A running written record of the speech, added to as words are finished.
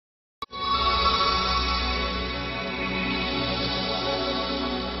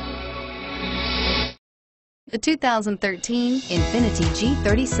The 2013 Infiniti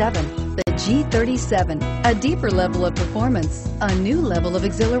G37. The G37, a deeper level of performance, a new level of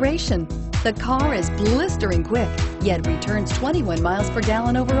exhilaration. The car is blistering quick, yet returns 21 miles per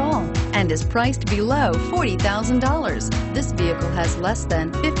gallon overall and is priced below $40,000. This vehicle has less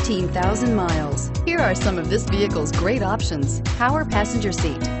than 15,000 miles. Here are some of this vehicle's great options: power passenger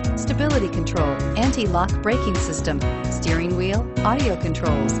seat, stability control, anti-lock braking system, steering wheel audio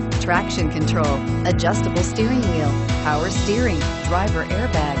controls, traction control, adjustable steering wheel, power steering, driver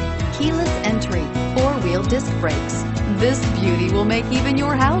airbag, keyless entry, four-wheel disc brakes. This beauty will make even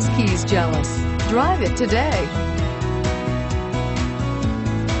your house keys jealous. Drive it today.